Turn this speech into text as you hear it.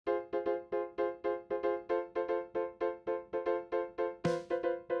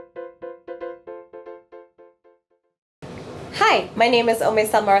Hi, my name is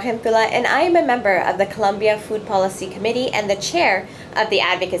Omaysal Marahimtula and I am a member of the Columbia Food Policy Committee and the chair of the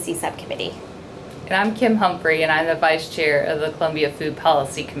Advocacy Subcommittee. And I'm Kim Humphrey and I'm the vice chair of the Columbia Food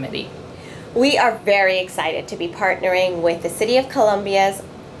Policy Committee. We are very excited to be partnering with the City of Columbia's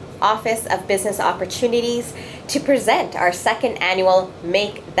Office of Business Opportunities to present our second annual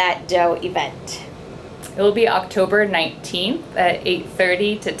Make That Dough event. It will be October 19th at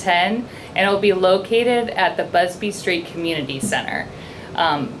 8:30 to 10, and it will be located at the Busby Street Community Center.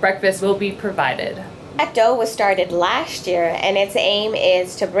 Breakfast will be provided. That Dough was started last year, and its aim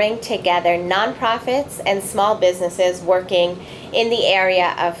is to bring together nonprofits and small businesses working in the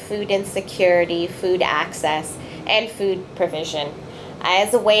area of food insecurity, food access, and food provision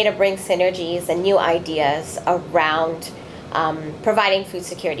as a way to bring synergies and new ideas around providing food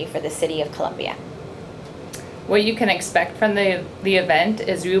security for the City of Columbia. What you can expect from the event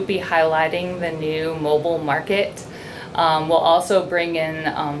is we'll be highlighting the new mobile market. We'll also bring in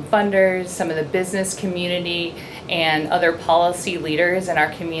funders, some of the business community, and other policy leaders in our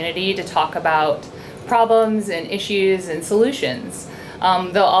community to talk about problems and issues and solutions.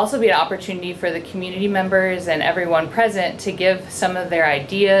 There'll also be an opportunity for the community members and everyone present to give some of their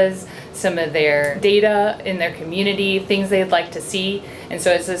ideas, some of their data in their community, things they'd like to see. And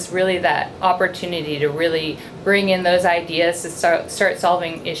so it's just really that opportunity to really bring in those ideas to start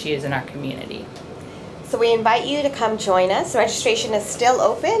solving issues in our community. So we invite you to come join us. Registration is still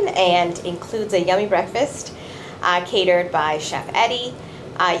open and includes a yummy breakfast catered by Chef Eddie.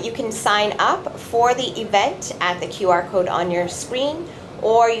 You can sign up for the event at the QR code on your screen,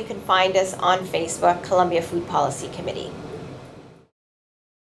 or you can find us on Facebook, Columbia Food Policy Committee.